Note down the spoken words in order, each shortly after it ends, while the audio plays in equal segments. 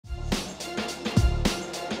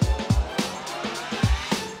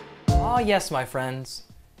Oh yes, my friends.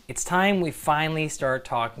 It's time we finally start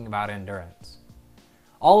talking about endurance.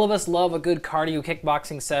 All of us love a good cardio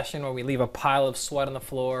kickboxing session where we leave a pile of sweat on the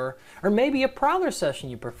floor, or maybe a prowler session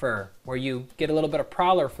you prefer, where you get a little bit of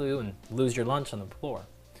prowler flu and lose your lunch on the floor.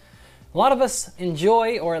 A lot of us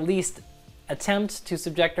enjoy, or at least attempt to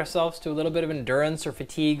subject ourselves to a little bit of endurance or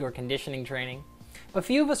fatigue or conditioning training. But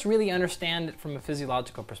few of us really understand it from a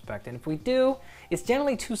physiological perspective. And if we do, it's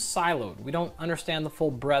generally too siloed. We don't understand the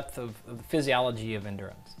full breadth of the physiology of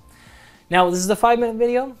endurance. Now, this is a 5-minute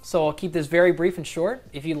video, so I'll keep this very brief and short.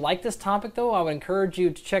 If you like this topic though, I would encourage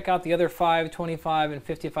you to check out the other 5, 25, and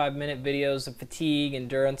 55-minute videos of fatigue,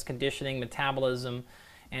 endurance, conditioning, metabolism,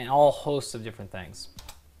 and all hosts of different things.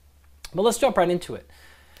 But let's jump right into it.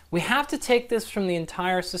 We have to take this from the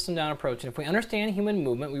entire system down approach, and if we understand human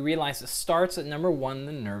movement, we realize it starts at number 1,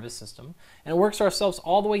 the nervous system, and it works ourselves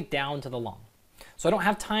all the way down to the lung. So I don't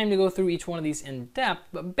have time to go through each one of these in depth,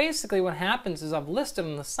 but basically what happens is I've listed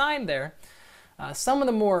on the side there some of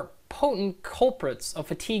the more potent culprits of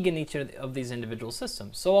fatigue in each of these individual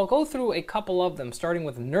systems. So I'll go through a couple of them, starting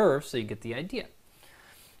with nerves, so you get the idea.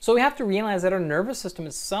 So we have to realize that our nervous system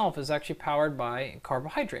itself is actually powered by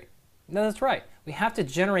carbohydrate. No, that's right. We have to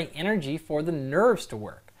generate energy for the nerves to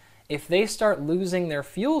work. If they start losing their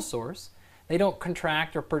fuel source, they don't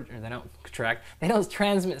contract they don't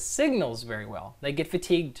transmit signals very well. They get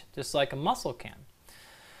fatigued just like a muscle can.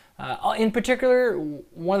 In particular,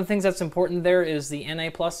 one of the things that's important there is the Na+,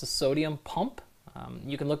 the sodium pump.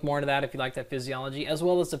 You can look more into that if you like that physiology, as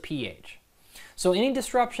well as the pH. So any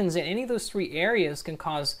disruptions in any of those 3 areas can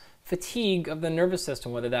cause fatigue of the nervous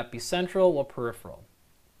system, whether that be central or peripheral.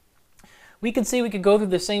 We can see we could go through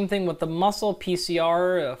the same thing with the muscle,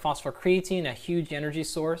 PCR, phosphocreatine, a huge energy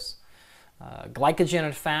source, glycogen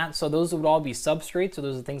and fat, so those would all be substrates, so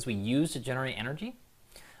those are the things we use to generate energy.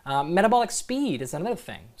 Metabolic speed is another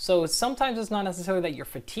thing. So sometimes it's not necessarily that you're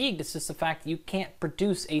fatigued, it's just the fact that you can't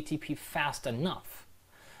produce ATP fast enough.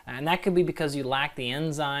 And that could be because you lack the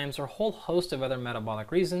enzymes or a whole host of other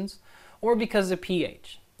metabolic reasons, or because of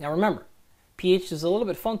pH. Now remember, pH is a little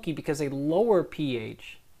bit funky because a lower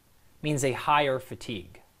pH means a higher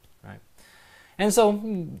fatigue, right? And so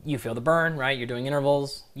you feel the burn, right? You're doing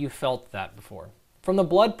intervals, you felt that before. From the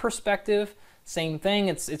blood perspective, same thing.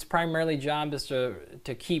 Its primarily job is to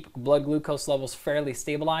keep blood glucose levels fairly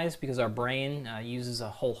stabilized because our brain uses a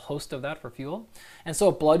whole host of that for fuel. And so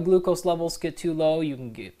if blood glucose levels get too low, you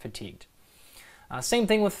can get fatigued. Same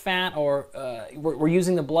thing with fat, or we're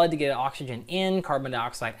using the blood to get oxygen in, carbon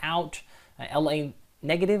dioxide out. La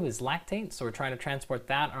negative is lactate, so we're trying to transport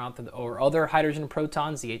that or other hydrogen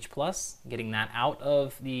protons, the H+, getting that out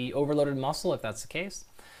of the overloaded muscle if that's the case.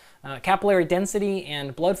 Capillary density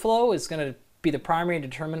and blood flow is going to be the primary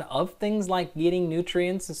determinant of things like getting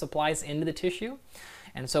nutrients and supplies into the tissue.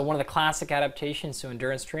 And so one of the classic adaptations to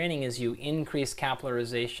endurance training is you increase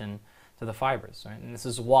capillarization to the fibers, right? And this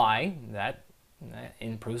is why that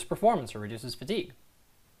improves performance or reduces fatigue.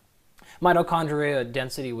 Mitochondria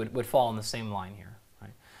density would fall in the same line here.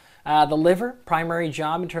 The liver, primary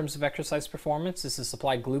job in terms of exercise performance is to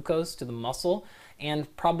supply glucose to the muscle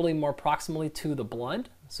and probably more proximally to the blood.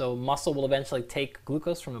 So muscle will eventually take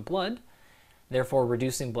glucose from the blood, therefore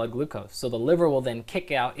reducing blood glucose. So the liver will then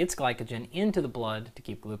kick out its glycogen into the blood to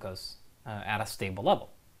keep glucose at a stable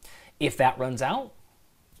level. If that runs out,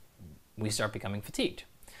 we start becoming fatigued.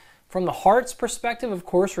 From the heart's perspective, of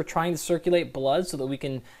course, we're trying to circulate blood so that we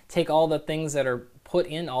can take all the things that are put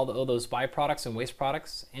in, all those byproducts and waste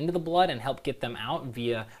products into the blood and help get them out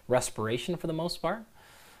via respiration for the most part.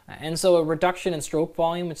 And so a reduction in stroke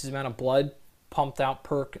volume, which is the amount of blood pumped out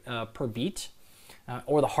per beat,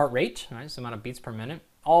 or the heart rate, right, so the amount of beats per minute,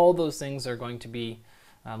 all those things are going to be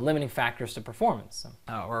limiting factors to performance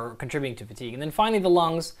or contributing to fatigue. And then finally the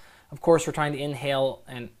lungs, of course, we're trying to inhale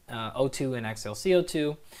O2 and exhale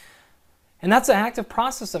CO2. And that's an active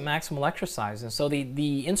process of maximal exercise. And so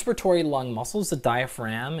the inspiratory lung muscles, the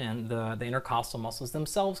diaphragm and the intercostal muscles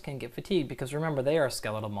themselves can get fatigued because remember, they are a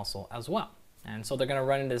skeletal muscle as well. And so they're going to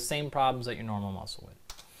run into the same problems that your normal muscle would.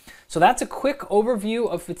 So that's a quick overview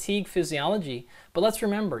of fatigue physiology. But let's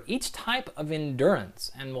remember, each type of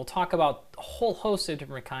endurance, and we'll talk about a whole host of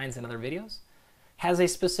different kinds in other videos, has a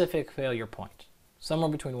specific failure point, somewhere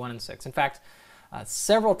between 1 and 6. In fact,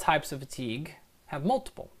 several types of fatigue have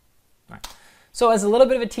multiple. Right. So as a little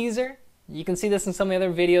bit of a teaser, you can see this in some of the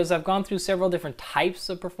other videos. I've gone through several different types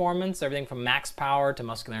of performance, everything from max power to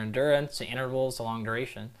muscular endurance to intervals to long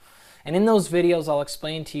duration. And in those videos, I'll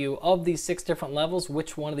explain to you of these 6 different levels,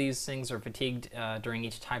 which one of these things are fatigued during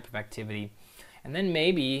each type of activity. And then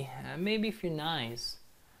maybe if you're nice,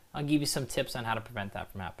 I'll give you some tips on how to prevent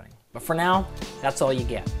that from happening. But for now, that's all you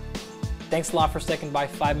get. Thanks a lot for sticking by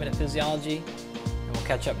 5 Minute Physiology, and we'll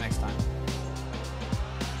catch up next time.